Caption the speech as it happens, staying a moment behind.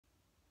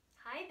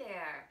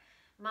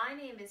My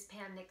name is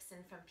Pam Nixon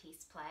from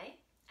Peace Play,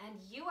 and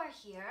you are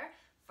here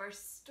for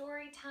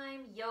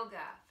Storytime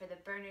Yoga for the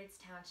Bernards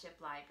Township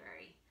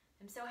Library.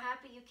 I'm so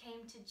happy you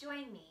came to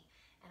join me,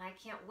 and I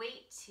can't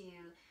wait to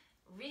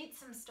read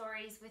some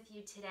stories with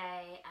you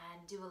today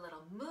and do a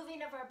little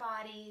moving of our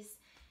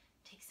bodies,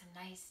 take some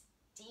nice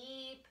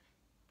deep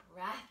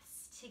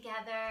breaths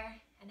together,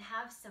 and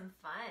have some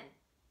fun.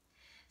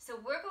 So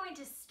we're going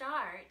to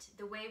start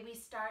the way we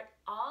start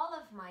all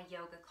of my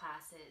yoga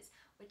classes,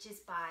 which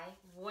is by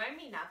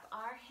warming up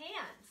our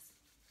hands.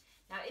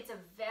 Now it's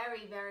a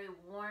very, very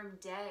warm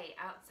day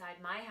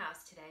outside my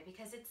house today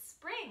because it's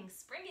spring.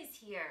 Spring is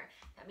here.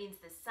 That means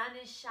the sun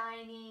is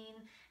shining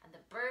and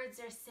the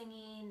birds are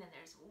singing and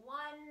there's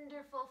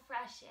wonderful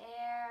fresh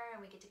air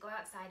and we get to go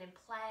outside and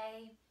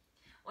play.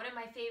 One of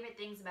my favorite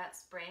things about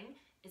spring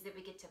is that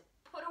we get to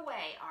put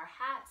away our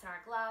hats and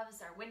our gloves,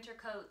 our winter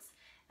coats,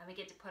 and we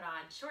get to put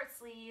on short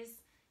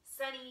sleeves,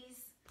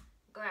 sunnies,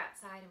 go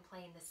outside and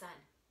play in the sun.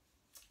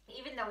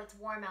 Even though it's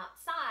warm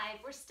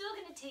outside, we're still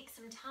going to take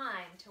some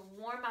time to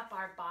warm up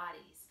our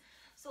bodies.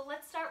 So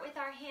let's start with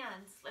our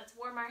hands. Let's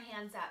warm our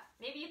hands up.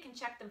 Maybe you can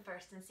check them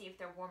first and see if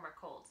they're warm or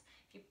cold.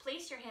 If you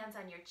place your hands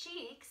on your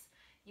cheeks,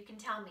 you can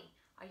tell me,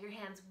 are your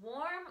hands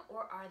warm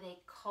or are they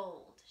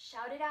cold?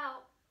 Shout it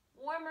out,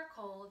 warm or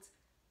cold.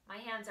 My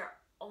hands are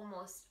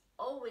almost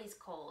always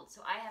cold,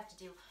 so I have to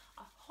do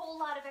a whole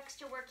lot of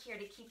extra work here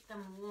to keep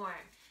them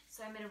warm.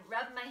 So I'm going to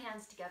rub my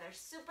hands together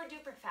super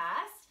duper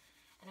fast,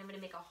 and I'm going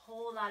to make a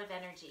whole lot of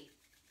energy.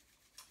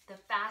 The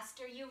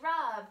faster you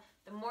rub,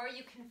 the more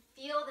you can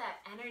feel that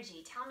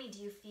energy. Tell me, do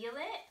you feel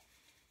it?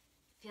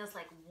 Feels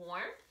like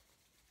warmth?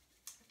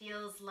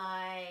 Feels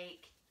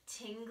like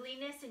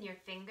tingliness in your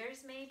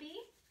fingers maybe?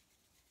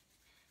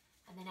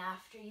 And then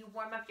after you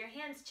warm up your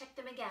hands, check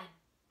them again.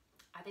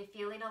 Are they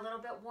feeling a little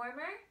bit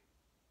warmer?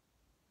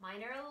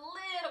 Mine are a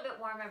little bit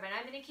warmer, but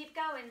I'm going to keep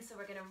going. So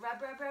we're going to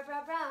rub, rub, rub,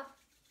 rub, rub.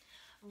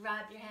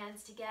 Rub your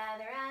hands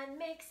together and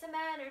make some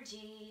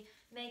energy.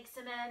 Make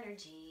some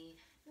energy.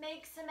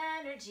 Make some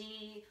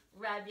energy.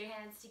 Rub your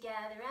hands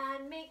together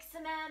and make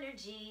some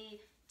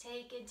energy.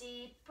 Take a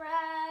deep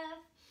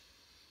breath.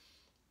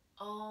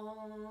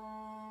 Om.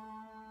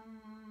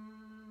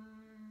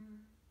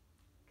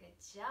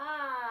 Good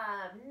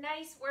job.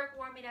 Nice work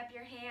warming up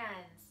your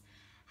hands.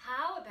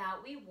 How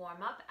about we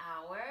warm up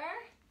our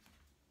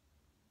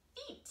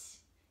feet?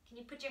 Can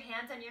you put your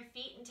hands on your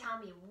feet and tell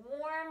me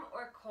warm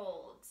or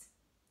cold?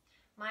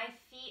 My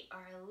feet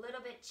are a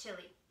little bit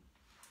chilly.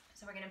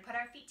 So we're going to put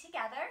our feet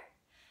together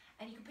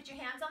and you can put your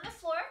hands on the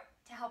floor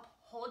to help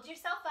hold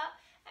yourself up.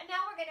 And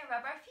now we're going to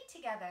rub our feet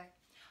together.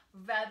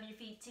 Rub your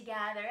feet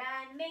together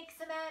and make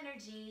some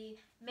energy.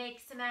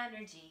 Make some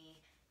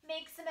energy.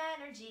 Make some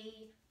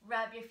energy.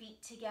 Rub your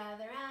feet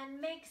together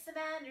and make some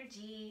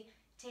energy.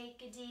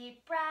 Take a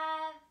deep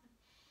breath.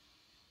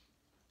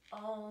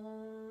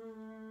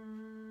 Om.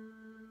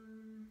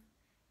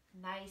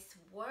 Nice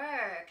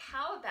work.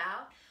 How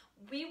about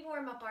we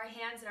warm up our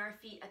hands and our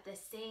feet at the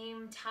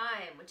same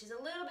time, which is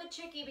a little bit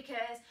tricky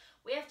because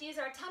we have to use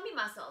our tummy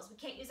muscles. We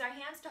can't use our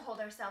hands to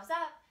hold ourselves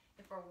up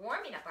if we're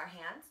warming up our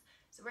hands.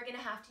 So we're going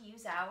to have to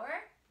use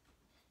our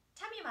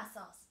tummy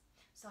muscles.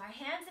 So our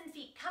hands and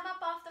feet come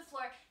up off the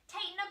floor.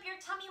 Tighten up your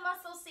tummy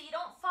muscles so you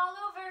don't fall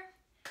over.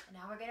 And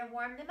now we're going to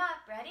warm them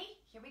up. Ready?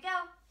 Here we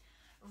go.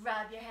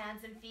 Rub your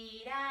hands and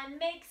feet and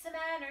make some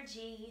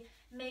energy.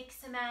 Make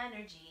some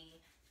energy.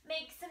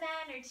 Make some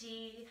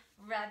energy.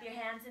 Rub your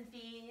hands and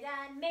feet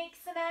and make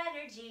some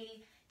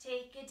energy.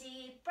 Take a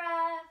deep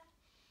breath.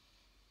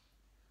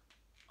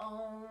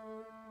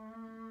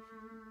 Om.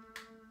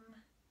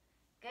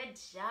 Good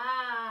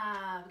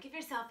job. Give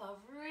yourself a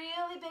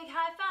really big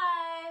high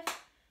five.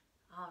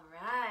 All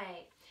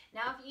right.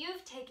 Now, if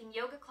you've taken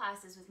yoga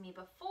classes with me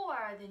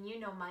before, then you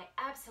know my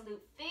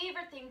absolute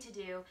favorite thing to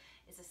do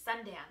is a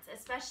sun dance,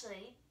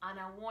 especially on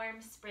a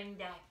warm spring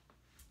day.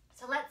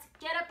 So let's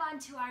get up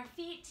onto our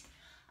feet.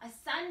 A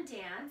sun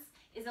dance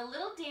is a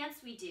little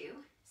dance we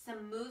do,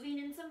 some moving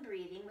and some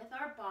breathing with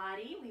our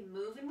body. We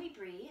move and we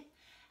breathe,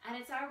 and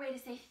it's our way to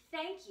say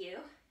thank you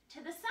to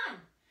the sun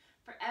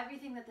for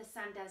everything that the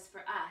sun does for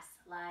us,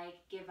 like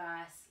give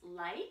us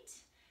light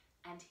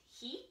and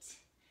heat,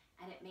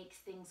 and it makes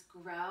things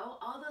grow.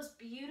 All those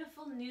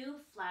beautiful new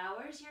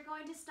flowers you're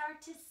going to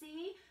start to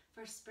see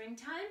for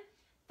springtime,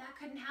 that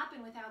couldn't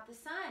happen without the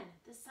sun.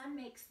 The sun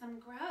makes them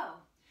grow.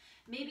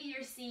 Maybe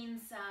you're seeing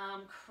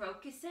some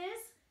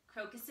crocuses.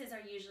 Crocuses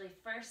are usually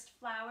first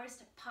flowers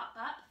to pop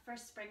up for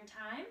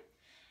springtime,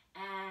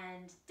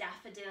 and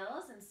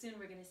daffodils, and soon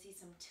we're going to see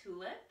some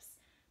tulips.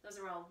 Those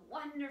are all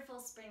wonderful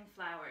spring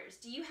flowers.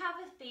 Do you have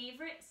a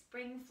favorite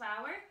spring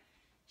flower?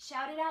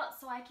 Shout it out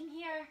so I can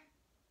hear.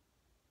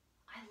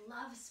 I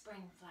love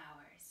spring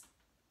flowers,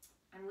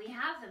 and we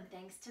have them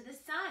thanks to the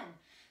sun.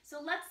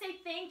 So let's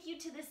say thank you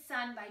to the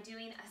sun by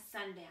doing a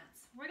sun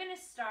dance. We're going to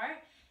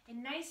start a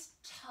nice,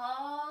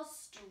 tall,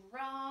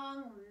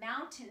 strong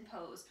mountain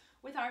pose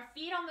with our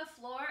feet on the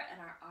floor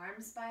and our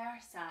arms by our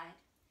side.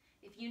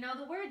 If you know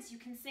the words, you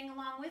can sing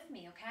along with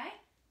me, okay?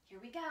 Here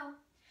we go.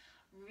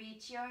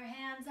 Reach your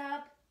hands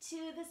up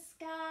to the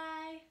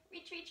sky.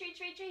 Reach, reach, reach,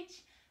 reach,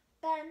 reach.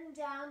 Bend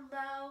down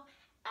low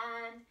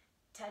and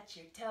touch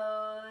your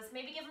toes.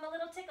 Maybe give them a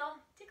little tickle.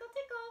 Tickle,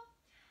 tickle.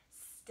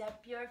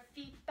 Step your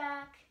feet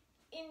back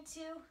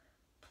into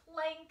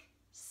plank.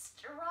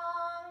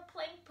 Strong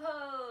plank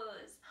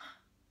pose.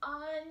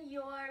 On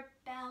your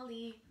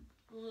belly,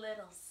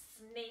 little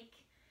snake.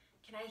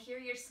 Can I hear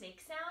your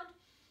snake sound?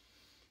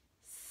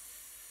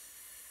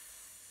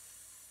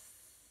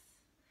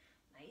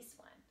 Nice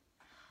one.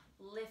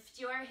 Lift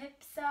your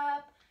hips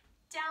up,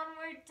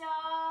 downward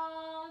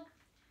dog.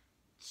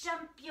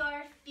 Jump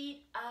your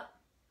feet up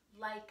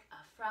like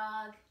a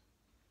frog.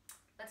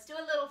 Let's do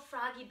a little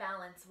froggy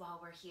balance while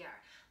we're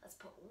here. Let's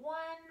put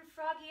one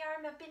froggy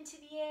arm up into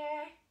the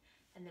air,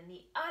 and then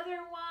the other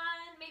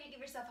one. Maybe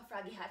give yourself a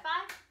froggy high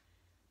five.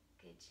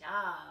 Good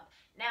job.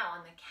 Now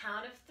on the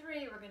count of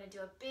 3, we're gonna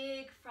do a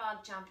big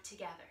frog jump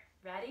together.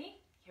 Ready?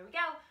 Here we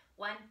go.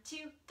 1, 2,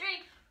 3,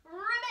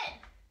 ribbon.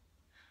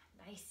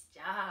 Nice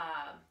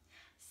job.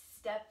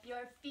 Step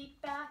your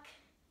feet back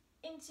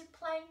into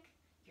plank,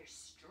 your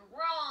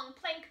strong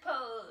plank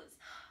pose.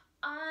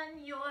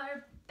 On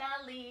your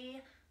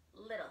belly,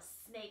 little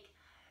snake.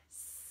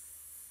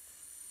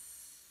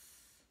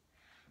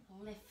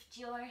 Lift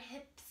your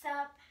hips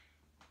up,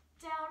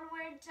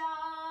 downward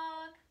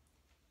dog.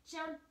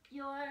 Jump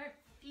your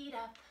feet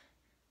up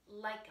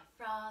like a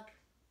frog.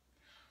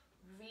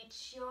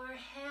 Reach your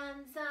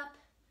hands up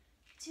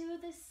to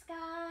the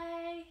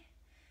sky.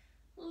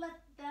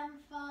 Let them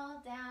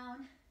fall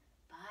down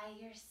by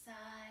your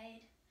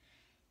side.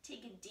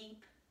 Take a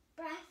deep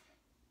breath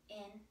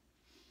in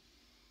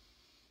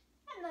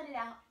and let it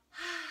out.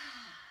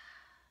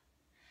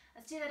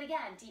 Let's do that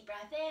again. Deep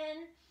breath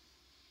in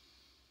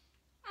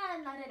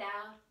and let it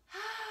out.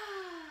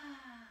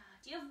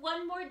 Do you have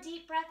one more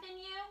deep breath in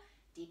you?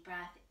 Deep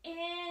breath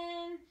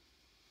in.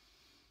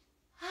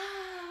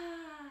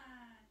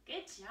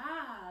 Good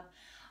job.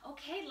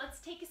 Okay, let's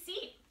take a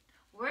seat.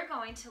 We're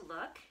going to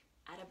look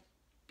at a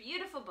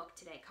beautiful book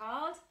today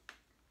called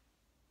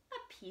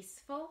A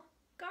Peaceful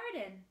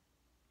Garden.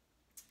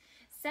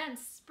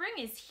 Since spring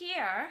is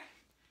here,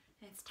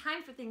 and it's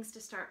time for things to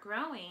start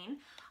growing,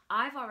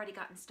 I've already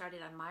gotten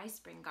started on my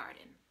spring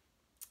garden.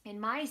 In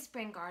my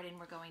spring garden,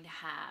 we're going to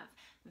have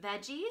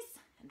veggies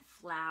and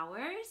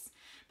flowers,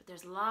 but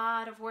there's a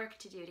lot of work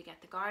to do to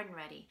get the garden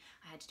ready.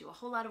 I had to do a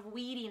whole lot of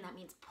weeding. That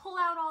means pull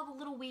out all the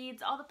little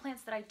weeds, all the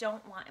plants that I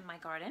don't want in my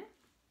garden.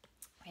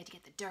 We had to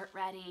get the dirt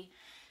ready.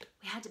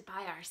 We had to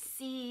buy our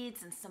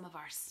seeds and some of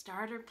our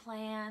starter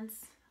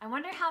plants. I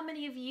wonder how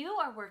many of you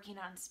are working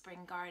on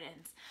spring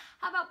gardens.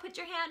 How about put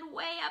your hand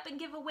way up and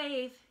give a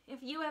wave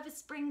if you have a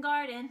spring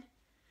garden?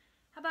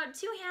 How about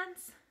 2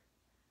 hands?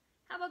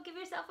 How about give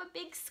yourself a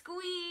big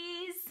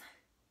squeeze?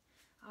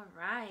 All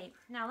right,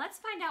 now let's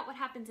find out what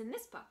happens in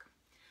this book.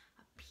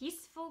 A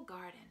Peaceful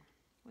Garden.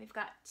 We've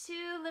got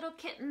 2 little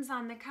kittens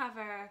on the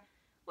cover.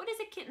 What does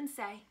a kitten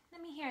say?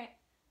 Let me hear it.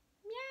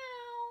 Meow.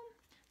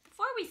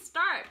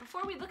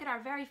 Before we look at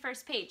our very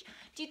first page,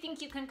 do you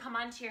think you can come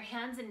onto your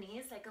hands and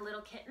knees like a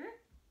little kitten?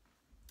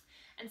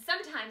 And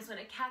sometimes when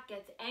a cat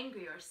gets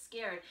angry or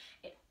scared,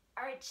 it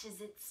arches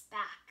its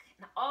back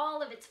and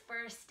all of its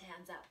fur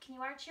stands up. Can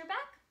you arch your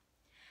back?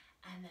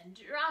 And then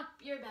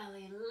drop your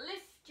belly,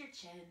 lift your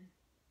chin.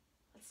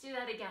 Let's do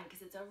that again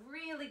because it's a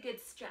really good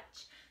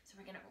stretch. So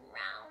we're gonna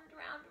round,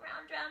 round,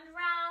 round, round,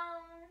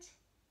 round.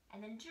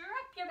 And then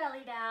drop your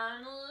belly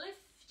down,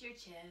 lift your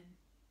chin.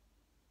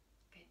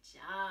 Good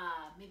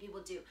job. Maybe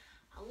we'll do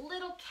a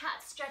little cat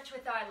stretch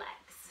with our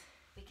legs.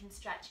 We can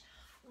stretch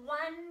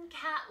one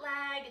cat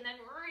leg and then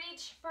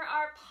reach for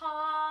our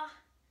paw.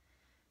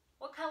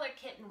 What color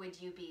kitten would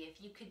you be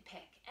if you could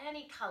pick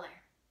any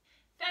color?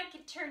 If I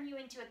could turn you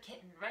into a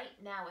kitten right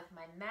now with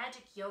my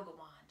magic yoga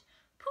wand,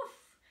 poof,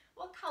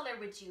 what color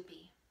would you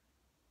be?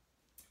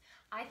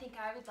 I think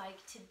I would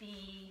like to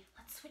be,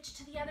 let's switch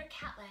to the other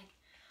cat leg.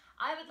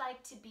 I would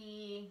like to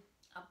be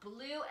a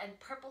blue and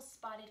purple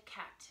spotted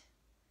cat.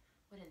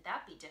 Wouldn't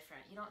that be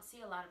different? You don't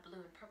see a lot of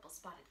blue and purple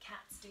spotted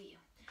cats, do you?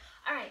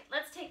 All right,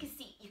 let's take a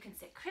seat. You can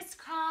sit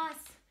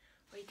crisscross,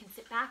 or you can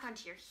sit back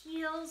onto your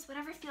heels,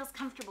 whatever feels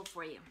comfortable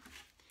for you.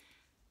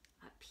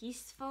 A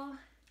Peaceful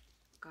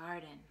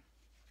Garden.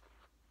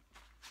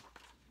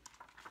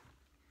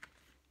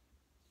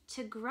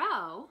 To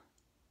grow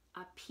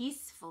a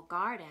peaceful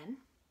garden,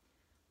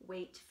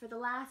 wait for the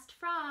last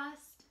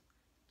frost.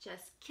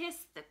 Just kiss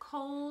the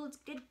cold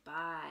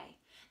goodbye.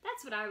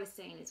 That's what I was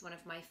saying is one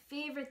of my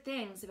favorite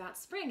things about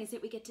spring is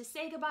that we get to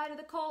say goodbye to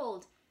the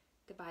cold.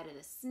 Goodbye to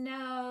the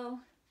snow.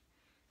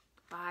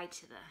 Goodbye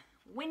to the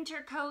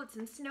winter coats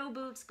and snow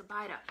boots.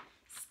 Goodbye to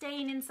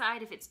staying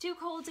inside if it's too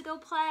cold to go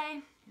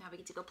play. Now we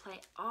get to go play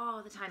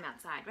all the time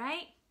outside,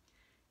 right?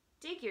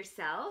 Dig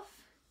yourself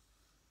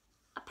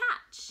a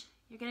patch.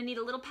 You're gonna need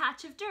a little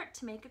patch of dirt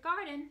to make a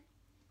garden.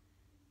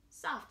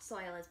 Soft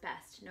soil is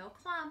best, no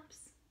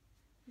clumps.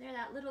 There,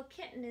 that little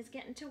kitten is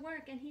getting to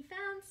work and he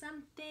found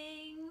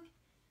something.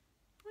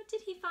 What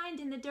did he find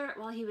in the dirt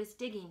while he was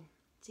digging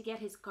to get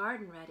his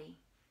garden ready?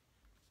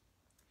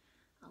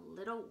 A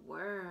little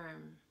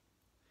worm.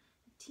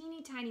 A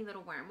teeny tiny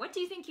little worm. What do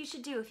you think you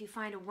should do if you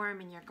find a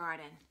worm in your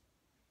garden?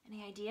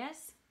 Any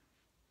ideas?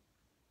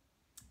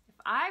 If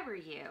I were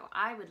you,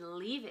 I would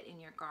leave it in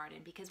your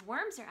garden because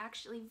worms are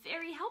actually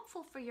very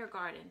helpful for your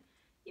garden.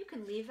 You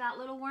can leave that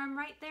little worm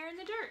right there in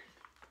the dirt.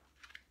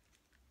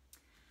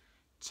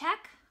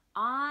 Check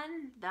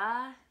on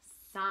the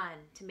sun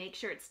to make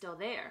sure it's still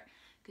there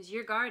because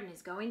your garden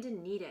is going to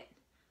need it.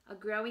 A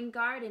growing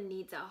garden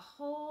needs a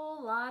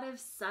whole lot of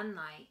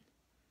sunlight.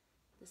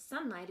 The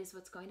sunlight is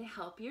what's going to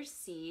help your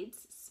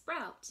seeds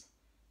sprout.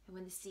 And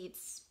when the seeds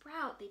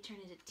sprout, they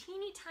turn into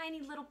teeny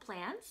tiny little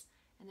plants,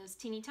 and those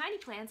teeny tiny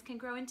plants can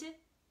grow into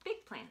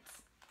big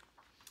plants.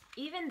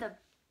 Even the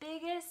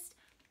biggest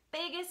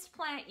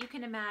plant you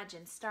can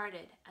imagine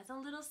started as a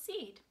little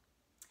seed.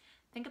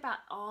 Think about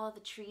all the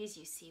trees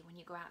you see when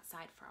you go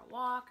outside for a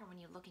walk or when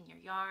you look in your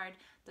yard.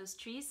 Those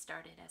trees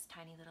started as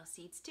tiny little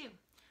seeds too.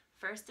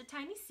 First a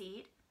tiny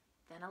seed,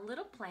 then a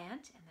little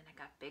plant, and then it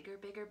got bigger,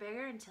 bigger,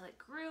 bigger until it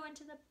grew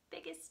into the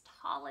biggest,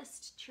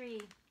 tallest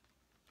tree.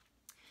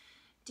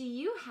 Do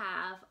you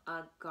have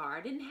a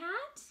garden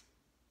hat?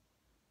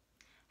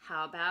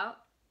 How about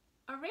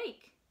a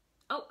rake?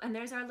 Oh, and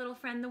there's our little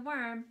friend, the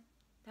worm.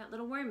 That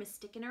little worm is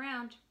sticking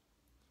around.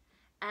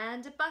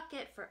 And a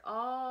bucket for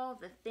all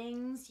the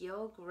things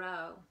you'll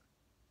grow.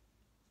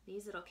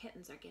 These little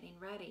kittens are getting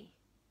ready.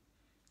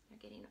 They're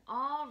getting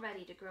all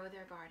ready to grow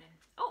their garden.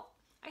 Oh,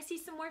 I see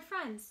some more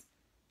friends.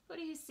 What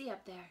do you see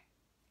up there?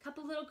 A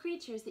couple little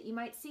creatures that you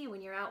might see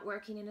when you're out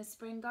working in a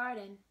spring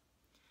garden.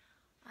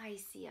 I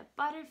see a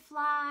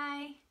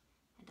butterfly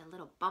and a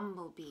little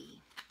bumblebee.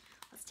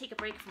 Let's take a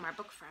break from our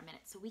book for a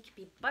minute so we can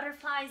be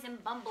butterflies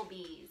and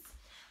bumblebees.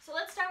 So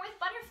let's start with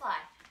butterfly.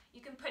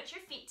 You can put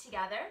your feet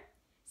together,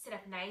 sit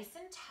up nice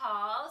and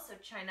tall, so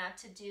try not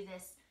to do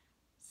this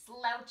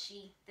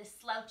slouchy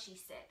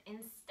sit.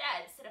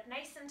 Instead, sit up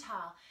nice and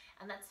tall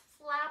and let's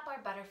flap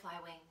our butterfly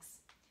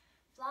wings.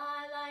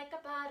 Fly like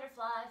a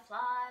butterfly,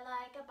 fly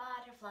like a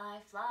butterfly,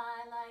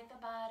 fly like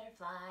a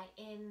butterfly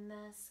in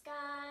the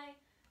sky.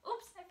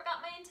 Oops, I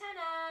forgot my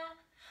antenna.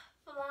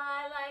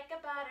 Fly like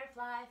a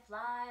butterfly,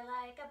 fly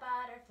like a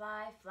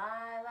butterfly,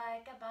 fly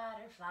like a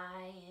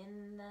butterfly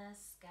in the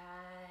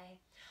sky.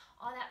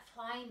 All that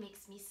flying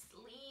makes me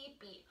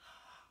sleepy.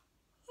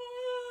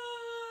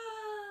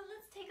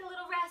 Let's take a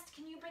little rest.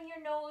 Can you bring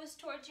your nose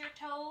towards your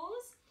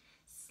toes?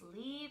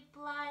 Sleep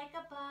like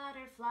a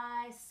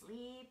butterfly,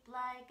 sleep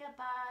like a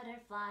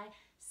butterfly,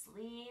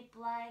 sleep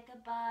like a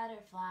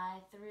butterfly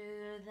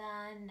through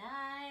the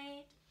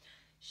night.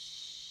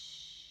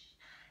 Shh.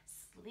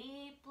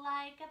 Sleep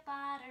like a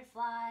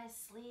butterfly,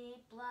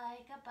 sleep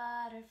like a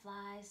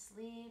butterfly,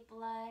 sleep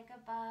like a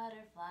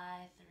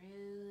butterfly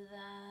through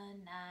the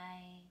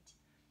night.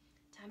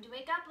 Time to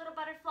wake up, little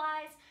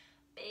butterflies.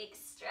 Big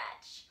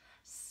stretch.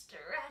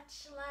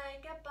 Stretch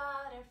like a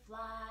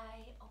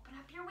butterfly. Open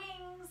up your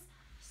wings.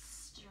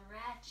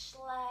 Stretch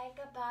like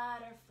a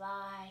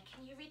butterfly.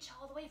 Can you reach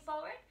all the way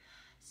forward?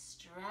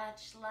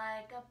 Stretch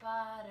like a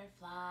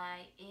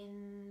butterfly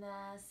in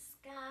the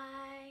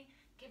sky.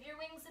 Give your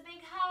wings a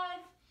big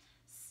hug.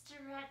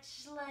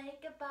 Stretch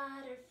like a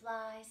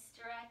butterfly.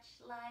 Stretch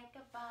like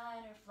a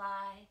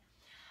butterfly.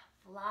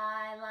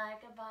 Fly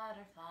like a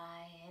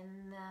butterfly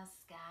in the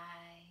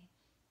sky.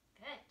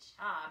 Good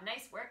job.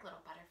 Nice work,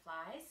 little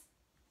butterflies.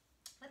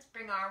 Let's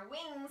bring our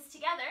wings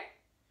together.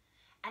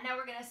 And now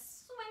we're going to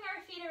swing our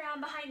feet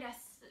around behind us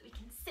so that we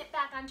can sit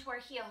back onto our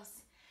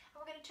heels.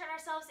 And we're going to turn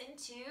ourselves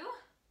into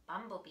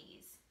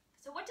bumblebees.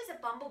 So what does a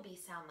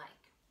bumblebee sound like?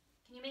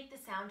 Can you make the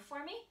sound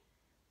for me?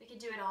 We can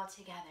do it all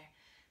together.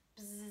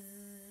 Bzzz.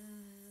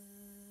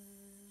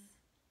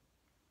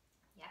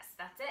 Yes,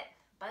 that's it.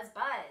 Buzz,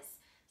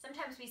 buzz.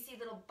 Sometimes we see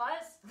little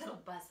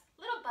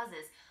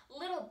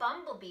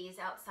bumblebees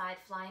outside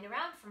flying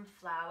around from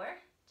flower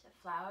to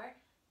flower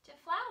to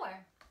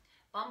flower.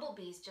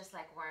 Bumblebees, just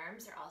like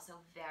worms, are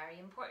also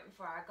very important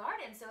for our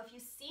garden. So if you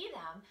see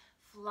them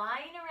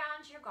flying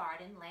around your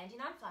garden, landing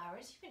on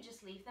flowers, you can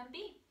just leave them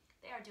be.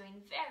 They are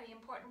doing very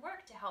important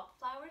work to help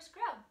flowers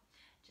grow.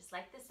 Just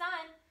like the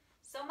sun,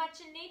 so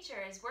much in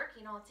nature is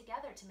working all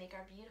together to make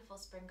our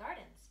beautiful spring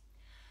gardens.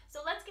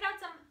 So let's get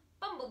out some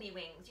bumblebee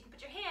wings. You can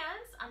put your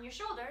hands on your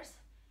shoulders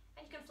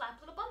and you can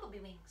flap little bumblebee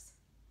wings.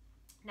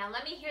 Now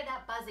let me hear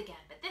that buzz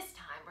again, but this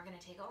time we're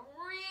going to take a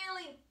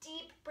really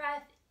deep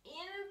breath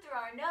in through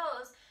our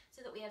nose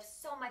so that we have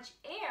so much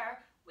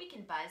air we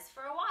can buzz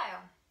for a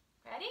while.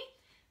 Ready?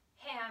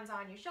 Hands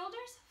on your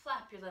shoulders,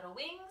 flap your little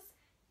wings,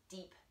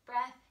 deep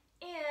breath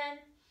in.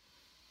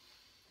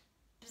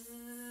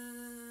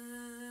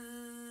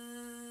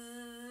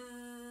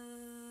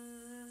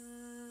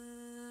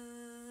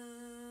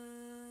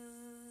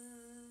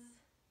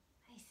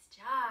 Nice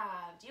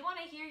job. Do you want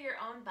to hear your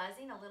own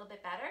buzzing a little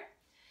bit better?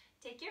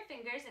 Take your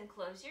fingers and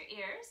close your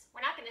ears.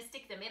 We're not going to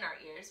stick them in our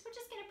ears. We're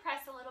just going to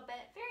press a little bit,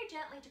 very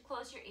gently, to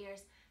close your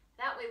ears.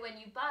 That way when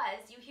you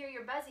buzz, you hear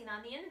your buzzing on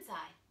the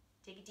inside.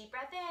 Take a deep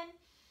breath in.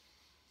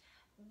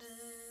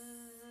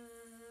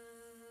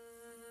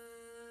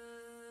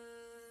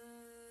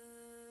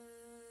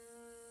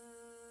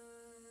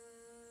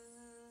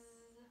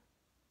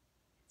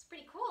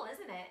 Pretty cool,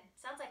 isn't it?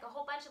 Sounds like a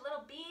whole bunch of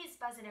little bees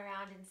buzzing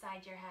around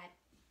inside your head.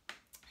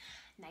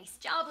 Nice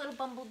job, little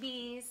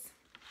bumblebees.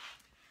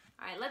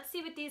 All right, let's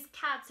see what these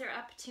cats are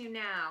up to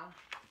now.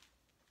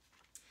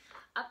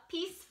 A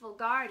peaceful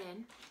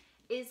garden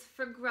is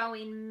for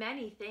growing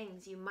many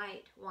things you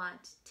might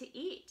want to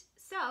eat.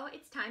 So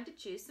it's time to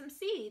choose some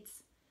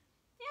seeds.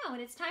 Yeah,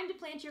 when it's time to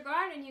plant your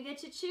garden, you get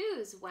to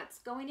choose what's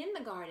going in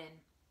the garden.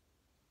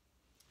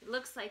 It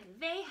looks like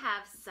they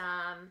have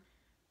some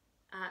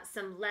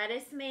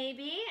lettuce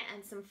maybe,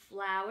 and some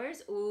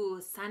flowers.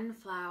 Ooh,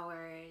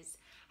 sunflowers.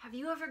 Have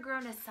you ever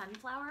grown a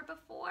sunflower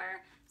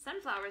before?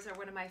 Sunflowers are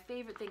one of my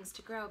favorite things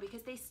to grow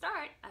because they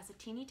start as a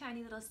teeny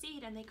tiny little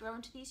seed and they grow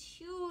into these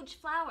huge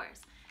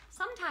flowers.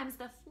 Sometimes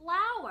the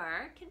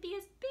flower can be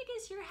as big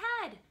as your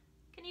head.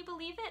 Can you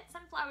believe it?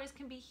 Sunflowers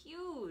can be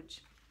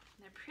huge.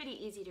 They're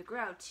pretty easy to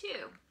grow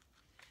too.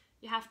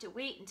 You have to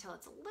wait until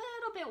it's a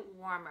little bit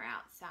warmer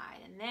outside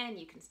and then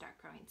you can start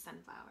growing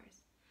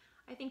sunflowers.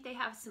 I think they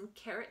have some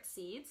carrot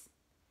seeds.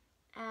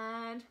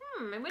 And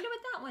I wonder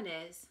what that one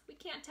is. We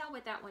can't tell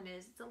what that one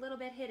is. It's a little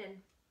bit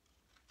hidden.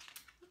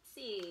 Let's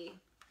see.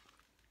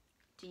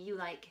 Do you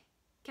like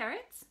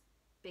carrots?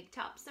 Big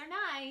tops are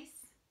nice.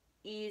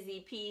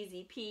 Easy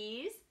peasy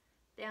peas.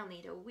 They'll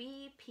need a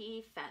wee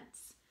pea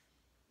fence.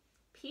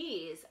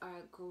 Peas are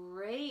a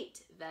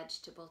great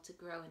vegetable to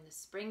grow in the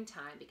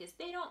springtime because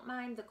they don't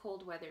mind the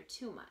cold weather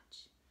too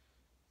much.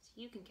 So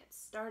you can get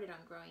started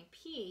on growing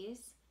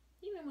peas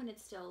even when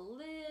it's still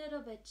a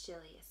little bit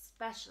chilly,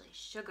 especially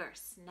sugar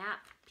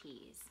snap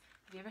peas.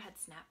 Have you ever had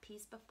snap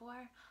peas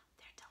before?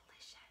 They're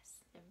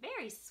delicious. They're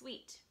very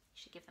sweet. You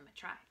should give them a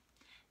try.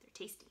 They're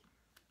tasty.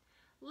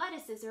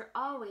 Lettuces are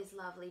always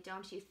lovely,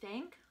 don't you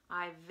think?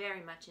 I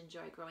very much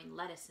enjoy growing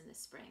lettuce in the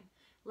spring.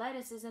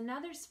 Lettuce is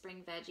another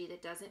spring veggie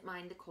that doesn't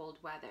mind the cold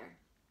weather.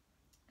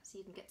 So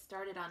you can get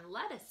started on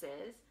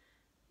lettuces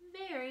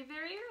very,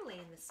 very early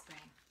in the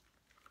spring.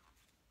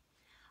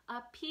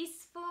 A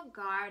peaceful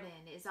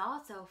garden is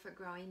also for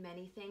growing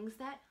many things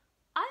that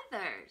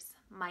others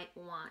might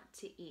want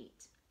to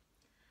eat.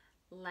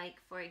 Like,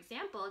 for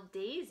example,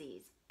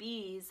 daisies.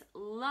 Bees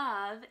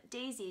love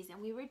daisies, and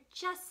we were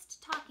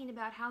just talking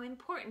about how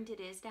important it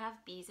is to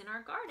have bees in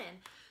our garden.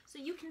 So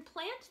you can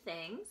plant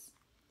things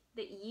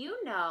that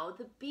you know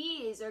the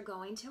bees are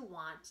going to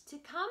want to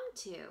come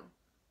to.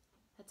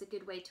 That's a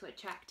good way to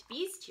attract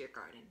bees to your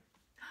garden.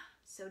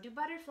 So do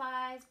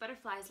butterflies.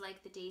 Butterflies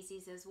like the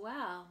daisies as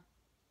well.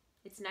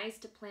 It's nice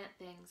to plant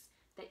things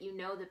that you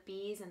know the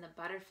bees and the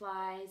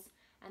butterflies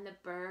and the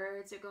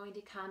birds are going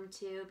to come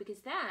to, because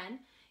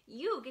then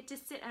you get to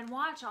sit and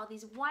watch all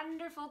these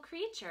wonderful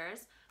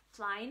creatures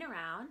flying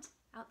around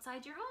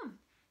outside your home.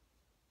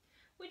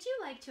 Would you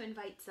like to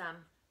invite some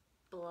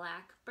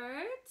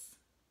blackbirds?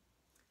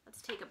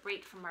 Let's take a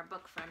break from our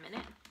book for a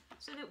minute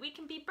so that we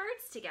can be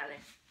birds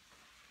together.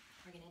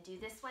 We're going to do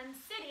this one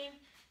sitting,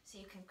 so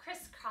you can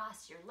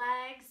crisscross your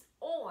legs,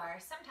 or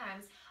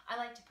sometimes I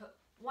like to put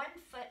one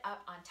foot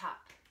up on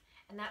top,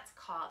 and that's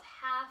called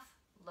half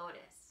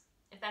lotus.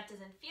 If that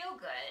doesn't feel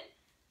good,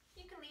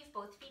 you can leave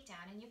both feet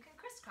down and you can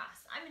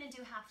crisscross. I'm going to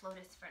do half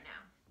lotus for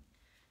now.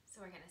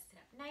 So we're going to sit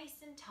up nice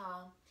and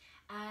tall,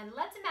 and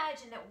let's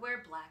imagine that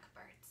we're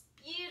blackbirds,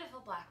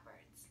 beautiful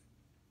blackbirds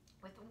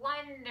with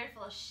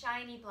wonderful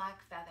shiny black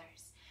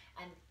feathers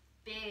and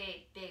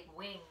big, big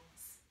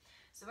wings.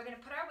 So we're going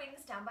to put our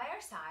wings down by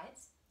our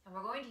sides, and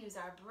we're going to use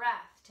our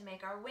breath to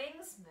make our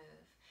wings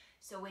move.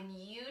 So when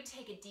you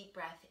take a deep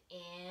breath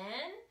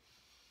in,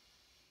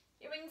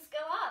 your wings go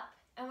up.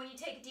 And when you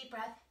take a deep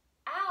breath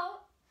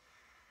out,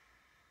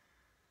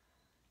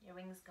 your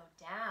wings go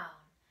down.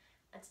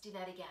 Let's do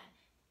that again.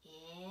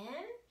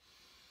 In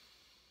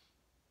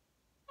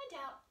and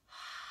out.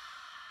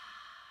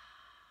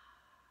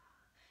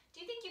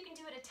 Do you think you can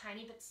do it a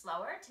tiny bit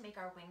slower to make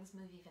our wings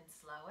move even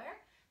slower?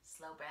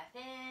 Slow breath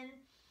in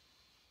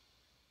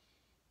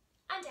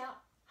and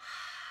out.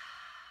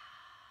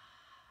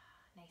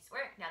 Nice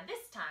work. Now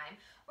this time,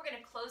 we're going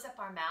to close up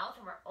our mouth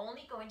and we're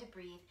only going to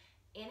breathe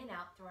in and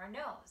out through our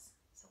nose.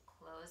 So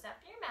close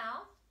up your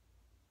mouth,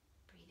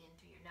 breathe in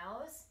through your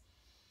nose,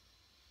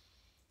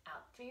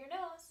 out through your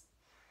nose.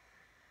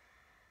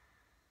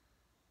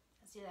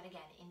 Let's do that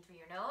again. In through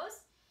your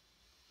nose,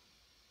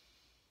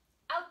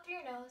 out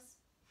through your nose.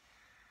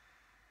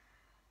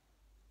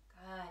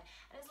 Good.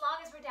 And as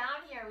long as we're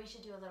down here, we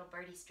should do a little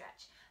birdie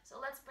stretch. So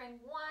let's bring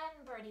one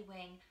birdie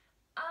wing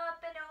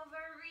up and over,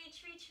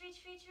 reach, reach,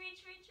 reach, reach,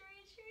 reach, reach,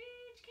 reach,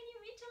 reach. Can you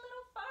reach a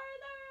little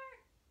farther?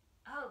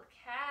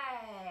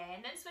 Okay,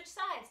 and then switch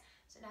sides.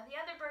 So now the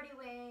other birdie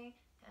wing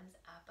comes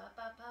up, up,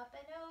 up, up,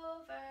 and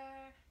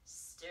over.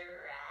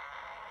 Stretch.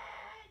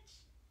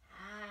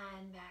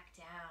 And back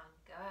down.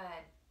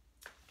 Good.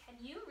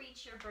 Can you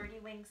reach your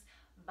birdie wings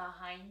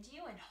behind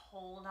you and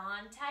hold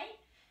on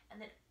tight? And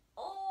then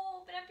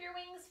open up your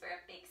wings for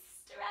a big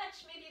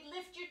stretch. Maybe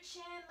lift your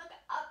chin, look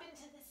up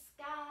into the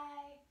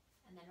sky.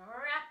 And then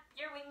wrap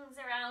your wings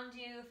around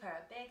you for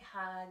a big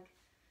hug.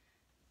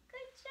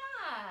 Good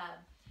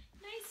job.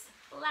 Nice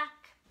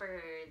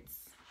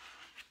blackbirds.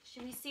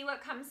 Should we see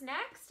what comes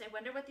next? I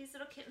wonder what these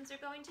little kittens are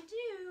going to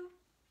do.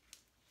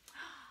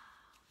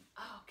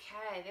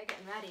 Okay, they're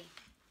getting ready.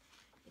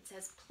 It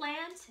says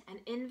plant an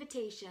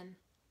invitation.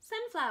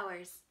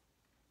 Sunflowers.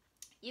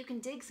 You can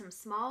dig some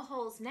small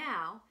holes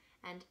now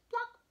and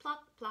pluck,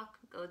 pluck, pluck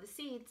go the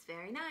seeds.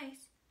 Very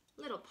nice.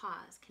 Little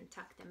paws can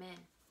tuck them in.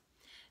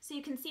 So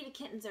you can see the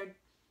kittens are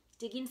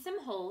digging some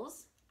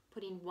holes,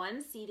 putting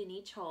one seed in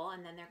each hole,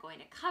 and then they're going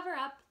to cover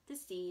up the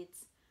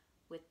seeds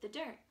with the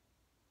dirt.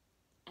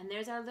 And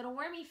there's our little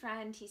wormy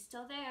friend. He's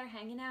still there,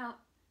 hanging out.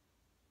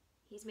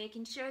 He's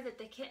making sure that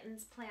the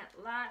kittens plant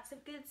lots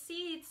of good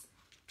seeds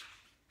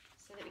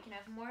so that we can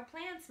have more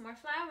plants, more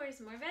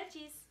flowers, more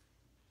veggies.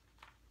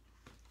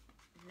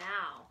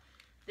 Now,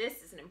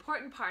 this is an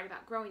important part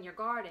about growing your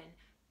garden.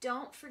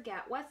 Don't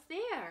forget what's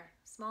there.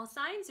 Small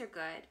signs are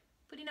good.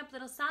 Putting up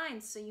little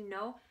signs so you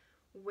know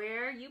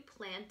where you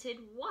planted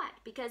what.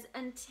 Because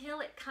until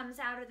it comes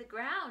out of the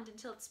ground,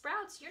 until it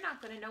sprouts, you're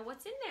not going to know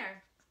what's in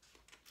there.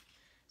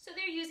 So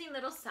they're using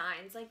little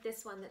signs like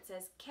this one that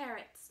says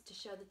carrots to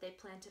show that they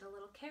planted a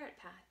little carrot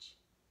patch.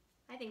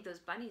 I think those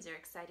bunnies are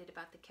excited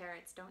about the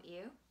carrots, don't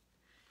you?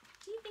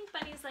 Do you think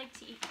bunnies like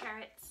to eat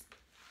carrots?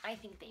 I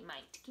think they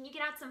might. Can you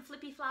get out some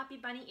flippy floppy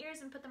bunny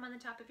ears and put them on the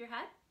top of your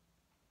head?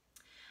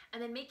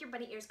 And then make your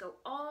bunny ears go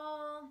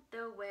all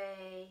the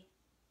way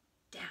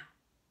down.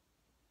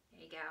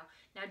 There you go.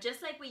 Now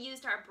just like we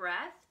used our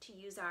breath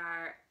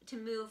to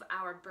move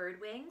our bird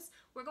wings,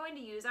 we're going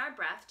to use our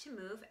breath to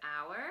move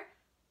our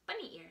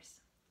bunny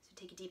ears. So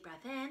take a deep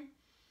breath in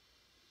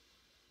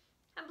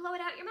and blow it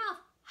out your mouth.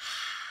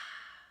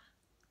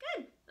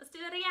 Good. Let's do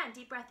that again.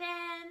 Deep breath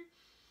in,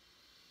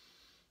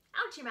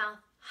 out your mouth.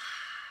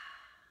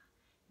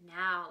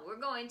 Now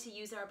we're going to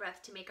use our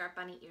breath to make our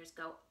bunny ears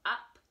go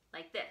up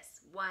like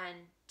this. 1,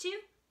 2,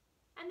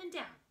 and then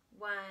down.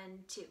 1,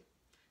 2.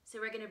 So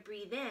we're going to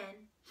breathe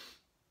in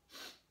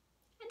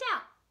and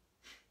out.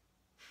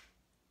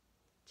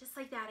 Just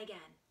like that again.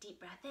 Deep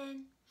breath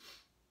in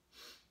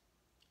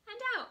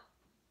and out.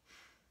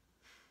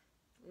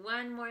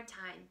 One more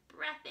time.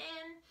 Breath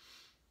in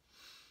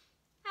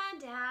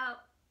and out.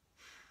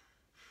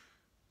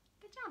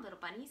 Good job, little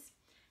bunnies.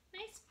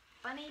 Nice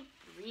bunny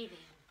breathing.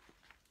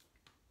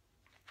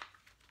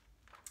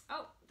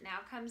 Oh, now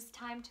comes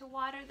time to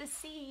water the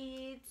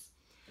seeds.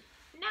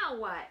 Now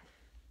what?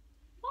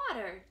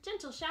 Water.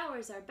 Gentle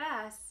showers are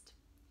best.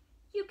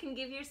 You can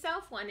give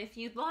yourself one if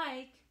you'd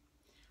like.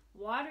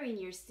 Watering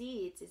your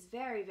seeds is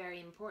very, very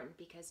important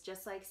because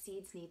just like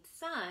seeds need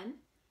sun,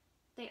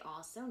 they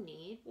also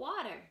need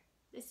water.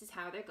 This is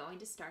how they're going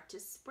to start to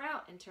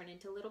sprout and turn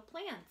into little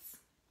plants.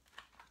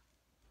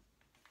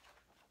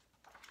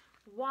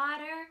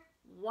 Water,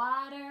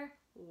 water,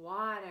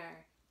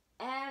 water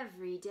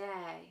every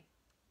day.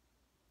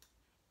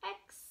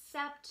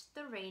 Except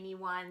the rainy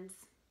ones.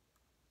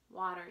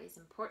 Water is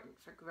important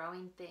for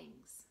growing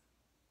things.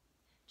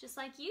 Just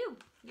like you.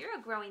 You're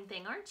a growing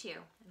thing, aren't you?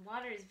 And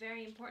water is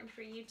very important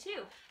for you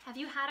too. Have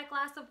you had a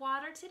glass of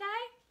water today?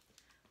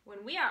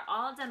 When we are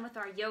all done with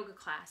our yoga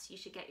class, you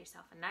should get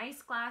yourself a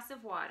nice glass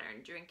of water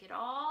and drink it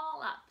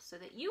all up so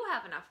that you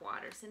have enough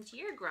water since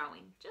you're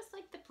growing, just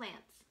like the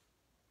plants.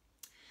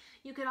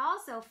 You could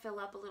also fill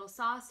up a little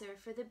saucer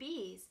for the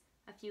bees.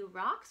 A few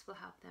rocks will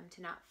help them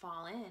to not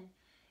fall in.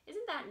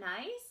 Isn't that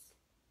nice?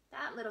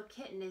 That little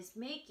kitten is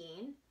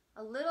making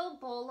a little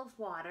bowl of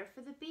water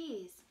for the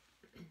bees.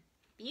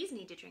 Bees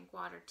need to drink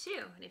water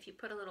too, and if you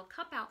put a little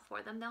cup out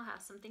for them, they'll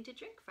have something to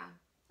drink from.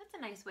 That's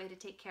a nice way to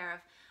take care of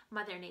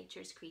Mother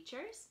Nature's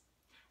creatures.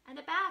 And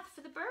a bath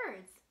for the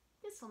birds.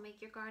 This will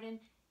make your garden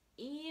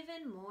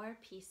even more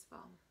peaceful.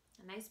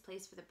 A nice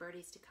place for the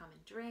birdies to come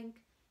and drink,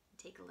 and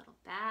take a little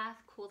bath,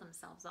 cool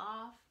themselves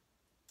off.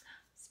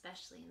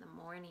 Especially in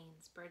the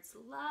mornings. Birds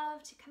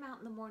love to come out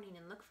in the morning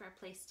and look for a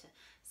place to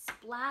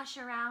splash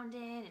around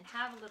in and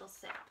have a little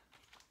sip.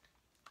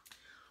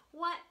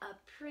 What a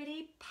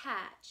pretty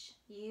patch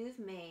you've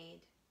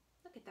made.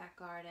 Look at that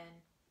garden.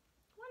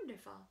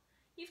 Wonderful.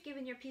 You've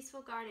given your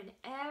peaceful garden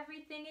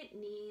everything it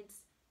needs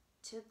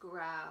to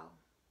grow.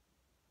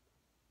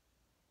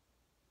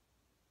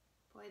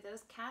 Boy,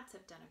 those cats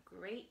have done a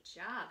great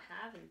job,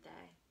 haven't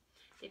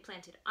they? They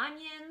planted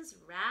onions,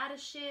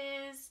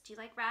 radishes. Do you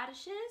like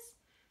radishes?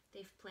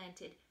 They've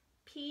planted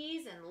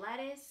peas and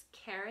lettuce,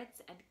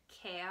 carrots and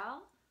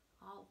kale.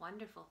 All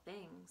wonderful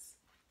things.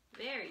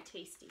 Very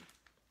tasty.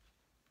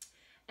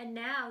 And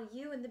now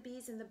you and the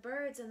bees and the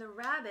birds and the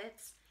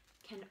rabbits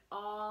can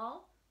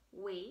all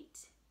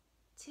wait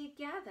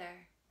together.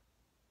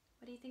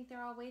 What do you think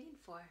they're all waiting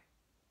for?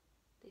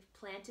 They've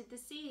planted the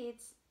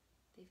seeds.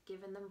 They've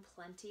given them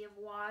plenty of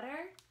water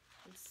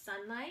and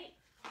sunlight.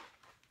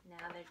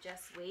 Now they're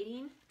just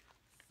waiting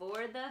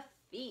for the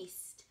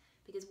feast.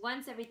 Because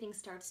once everything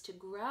starts to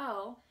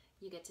grow,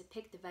 you get to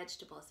pick the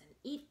vegetables and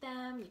eat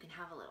them. You can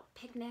have a little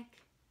picnic.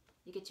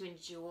 You get to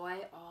enjoy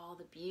all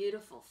the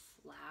beautiful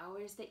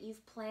flowers that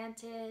you've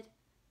planted.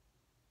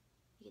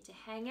 You get to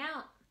hang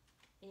out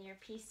in your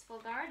peaceful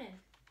garden.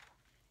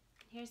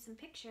 Here's some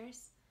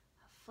pictures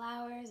of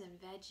flowers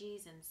and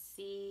veggies and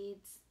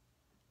seeds.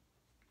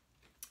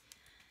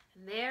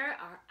 There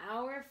are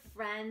our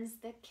friends,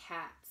 the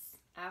cats,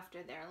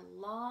 after their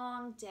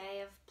long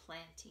day of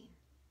planting,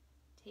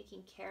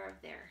 taking care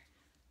of their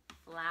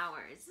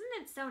flowers.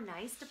 Isn't it so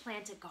nice to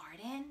plant a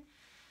garden?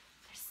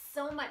 There's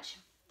so much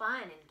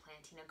fun in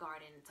planting a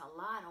garden. It's a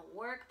lot of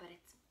work, but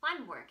it's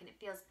fun work, and it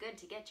feels good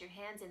to get your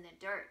hands in the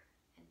dirt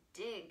and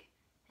dig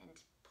and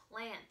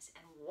plant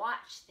and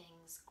watch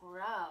things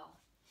grow.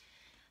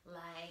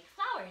 Like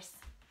flowers.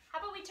 How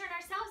about we turn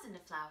ourselves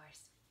into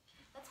flowers?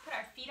 Let's put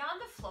our feet on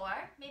the floor,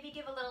 maybe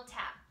give a little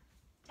tap.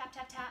 Tap,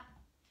 tap, tap.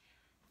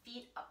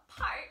 Feet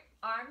apart,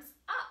 arms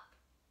up.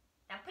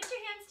 Now put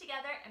your hands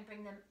together and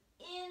bring them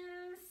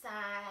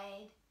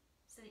inside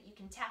so that you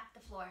can tap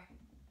the floor.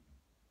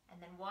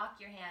 And then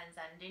walk your hands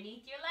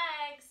underneath your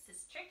legs.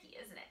 It's tricky,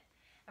 isn't it?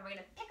 And we're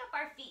gonna pick up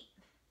our feet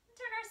and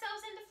turn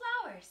ourselves into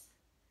flowers.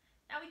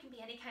 Now we can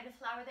be any kind of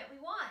flower that we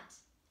want.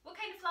 What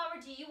kind of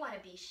flower do you want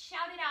to be?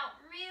 Shout it out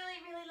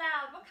really, really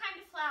loud. What kind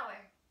of flower?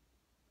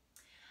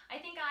 I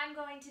think I'm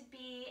going to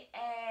be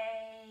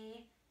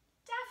a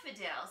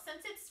daffodil.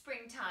 Since it's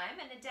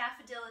springtime and a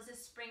daffodil is a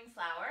spring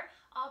flower,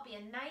 I'll be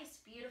a nice,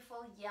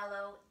 beautiful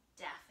yellow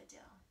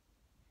daffodil.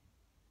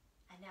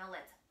 And now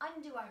let's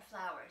undo our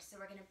flowers.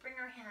 So we're going to bring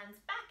our hands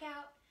back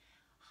out,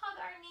 hug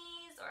our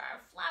knees or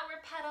our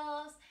flower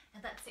petals,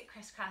 and let's sit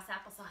crisscross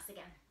applesauce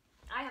again.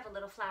 I have a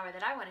little flower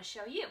that I want to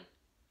show you.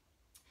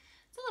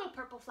 It's a little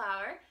purple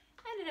flower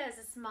and it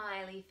has a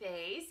smiley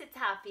face. It's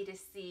happy to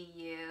see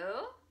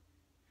you.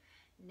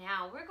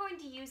 Now we're going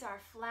to use our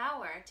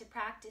flower to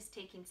practice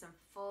taking some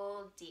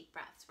full deep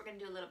breaths. We're going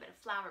to do a little bit of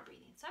flower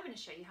breathing. So I'm going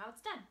to show you how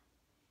it's done.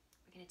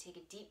 We're going to take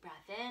a deep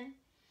breath in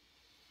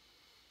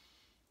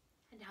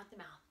and out the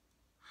mouth.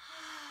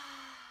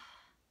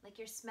 Like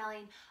you're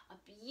smelling a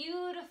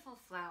beautiful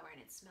flower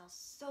and it smells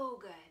so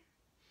good.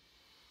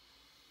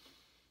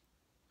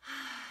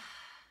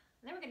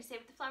 And then we're going to say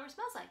what the flower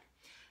smells like.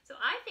 So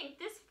I think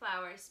this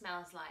flower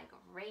smells like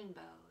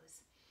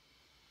rainbows.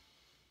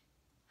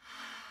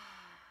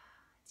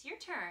 It's your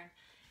turn.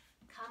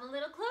 Come a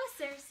little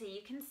closer so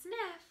you can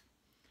sniff.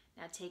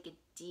 Now take a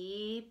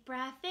deep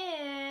breath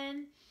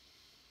in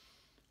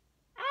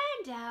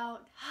and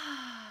out.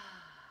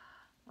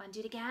 Want to do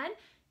it again?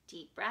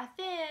 Deep breath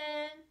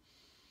in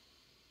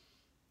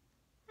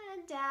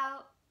and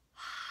out.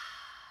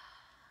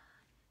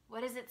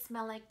 What does it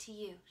smell like to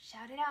you?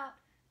 Shout it out.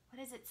 What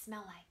does it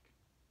smell like?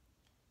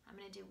 I'm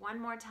going to do one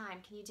more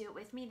time. Can you do it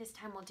with me? This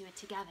time we'll do it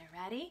together.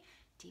 Ready?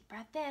 Deep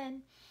breath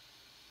in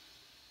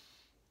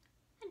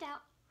and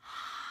out.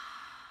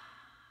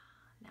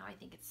 Now I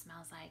think it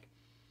smells like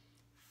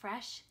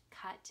fresh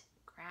cut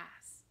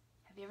grass.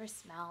 Have you ever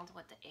smelled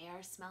what the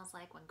air smells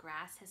like when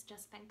grass has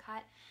just been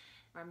cut?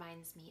 It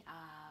reminds me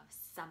of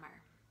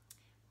summer.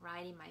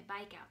 Riding my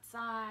bike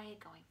outside,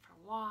 going for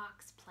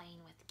walks, playing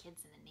with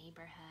kids in the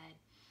neighborhood.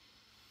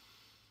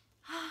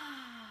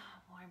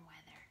 Warm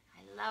weather.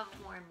 I love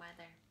warm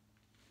weather.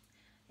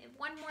 I have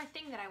one more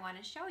thing that I want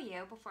to show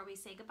you before we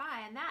say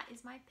goodbye, and that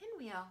is my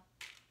pinwheel.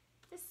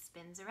 This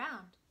spins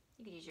around.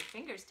 You could use your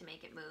fingers to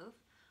make it move,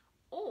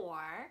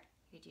 or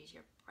you could use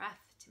your breath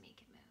to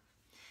make it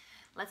move.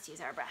 Let's use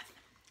our breath.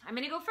 I'm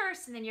going to go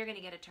first, and then you're going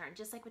to get a turn,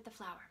 just like with the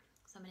flower.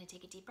 So I'm going to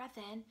take a deep breath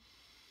in, and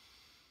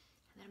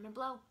then I'm going to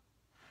blow.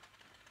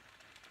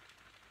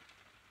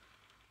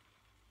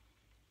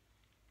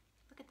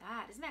 Look at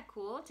that. Isn't that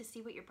cool to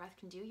see what your breath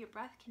can do? Your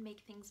breath can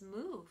make things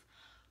move.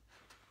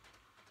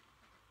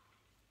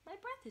 My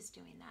breath is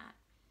doing that.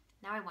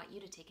 Now I want you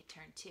to take a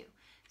turn too.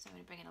 So I'm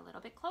going to bring it a little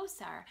bit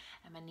closer.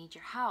 I'm going to need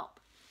your help.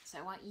 So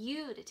I want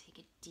you to take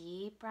a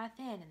deep breath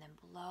in and then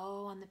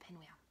blow on the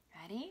pinwheel.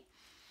 Ready?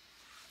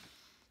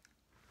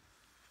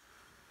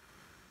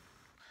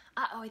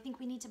 Uh-oh, I think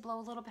we need to blow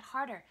a little bit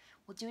harder.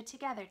 We'll do it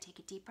together. Take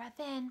a deep breath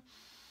in.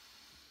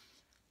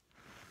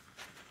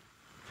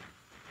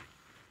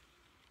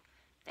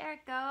 There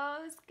it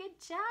goes. Good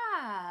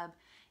job.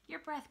 Your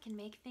breath can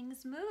make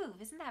things move.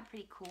 Isn't that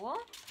pretty cool?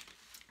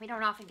 We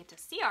don't often get to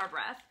see our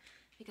breath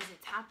because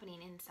it's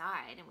happening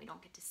inside and we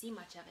don't get to see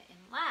much of it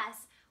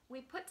unless we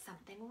put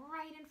something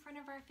right in front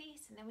of our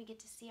face and then we get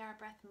to see our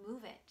breath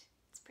move it.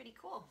 It's pretty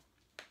cool.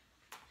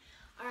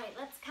 All right,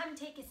 let's come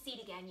take a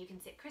seat again. You can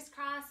sit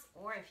crisscross,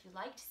 or if you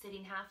liked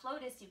sitting half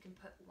lotus, you can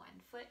put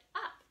one foot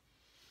up.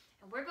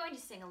 And we're going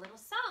to sing a little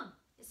song.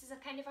 This is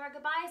a kind of our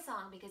goodbye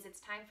song because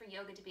it's time for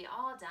yoga to be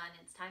all done.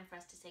 It's time for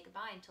us to say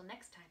goodbye until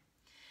next time.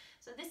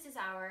 So this is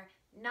our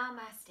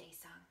Namaste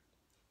song.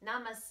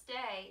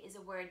 Namaste is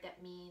a word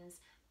that means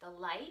the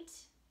light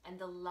and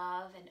the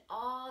love and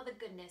all the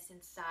goodness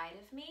inside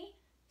of me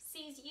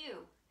sees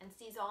you and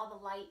sees all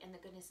the light and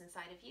the goodness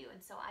inside of you.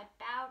 And so I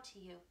bow to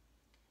you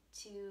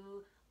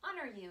to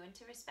honor you and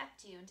to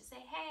respect you and to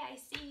say, hey, I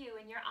see you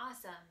and you're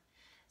awesome.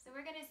 So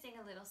we're going to sing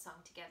a little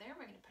song together.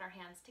 We're going to put our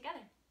hands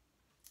together.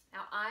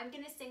 Now I'm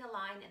going to sing a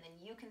line and then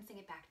you can sing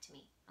it back to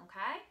me,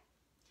 okay?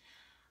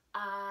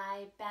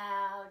 I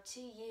bow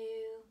to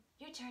you.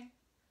 Your turn.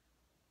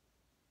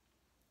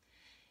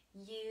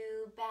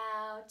 You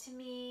bow to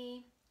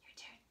me. Your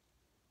turn.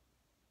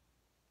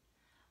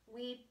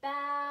 We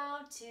bow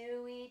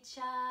to each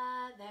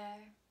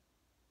other.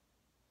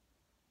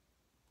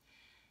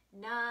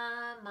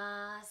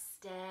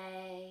 Namaste.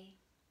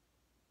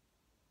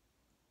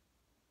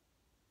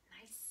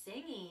 Nice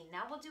singing.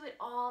 Now we'll do it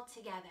all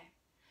together.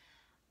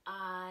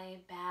 I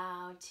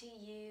bow to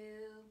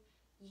you,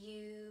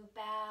 you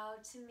bow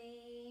to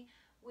me,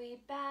 we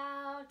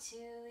bow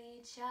to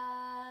each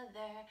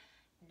other.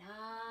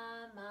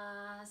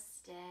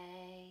 Namaste.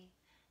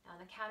 Now on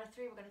the count of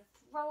 3, we're going to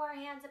throw our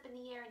hands up in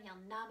the air and yell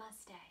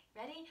namaste.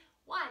 Ready?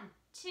 1,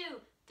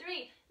 2,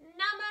 3.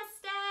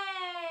 Namaste!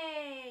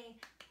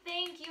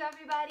 Thank you,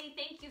 everybody.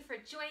 Thank you for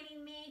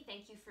joining me.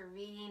 Thank you for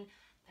reading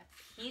The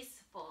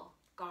Peaceful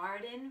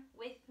Garden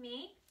with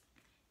me,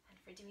 and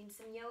for doing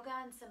some yoga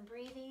and some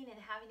breathing and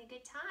having a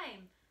good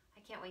time. I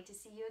can't wait to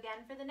see you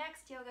again for the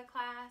next yoga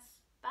class.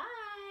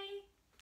 Bye!